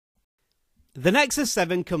The Nexus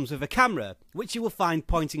 7 comes with a camera, which you will find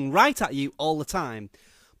pointing right at you all the time,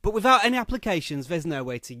 but without any applications there's no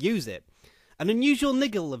way to use it. An unusual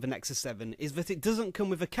niggle of the Nexus 7 is that it doesn't come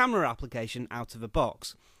with a camera application out of the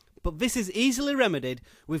box, but this is easily remedied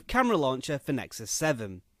with Camera Launcher for Nexus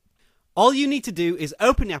 7. All you need to do is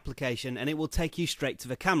open the application and it will take you straight to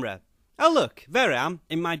the camera. Oh look, there I am,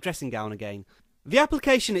 in my dressing gown again. The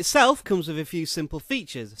application itself comes with a few simple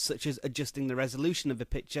features, such as adjusting the resolution of the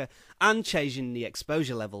picture and changing the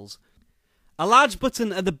exposure levels. A large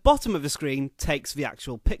button at the bottom of the screen takes the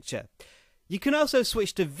actual picture. You can also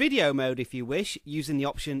switch to video mode if you wish, using the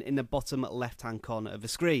option in the bottom left-hand corner of the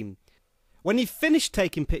screen. When you've finished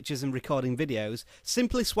taking pictures and recording videos,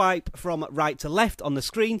 simply swipe from right to left on the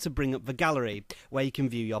screen to bring up the gallery, where you can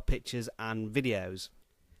view your pictures and videos.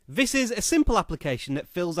 This is a simple application that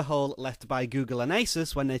fills a hole left by Google and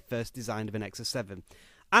Asus when they first designed the Nexus 7.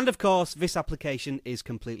 And of course, this application is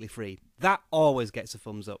completely free. That always gets a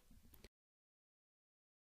thumbs up.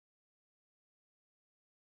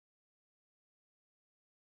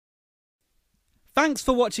 Thanks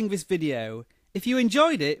for watching this video. If you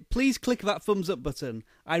enjoyed it, please click that thumbs up button.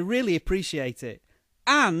 I really appreciate it.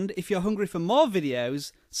 And if you're hungry for more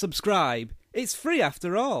videos, subscribe. It's free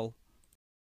after all.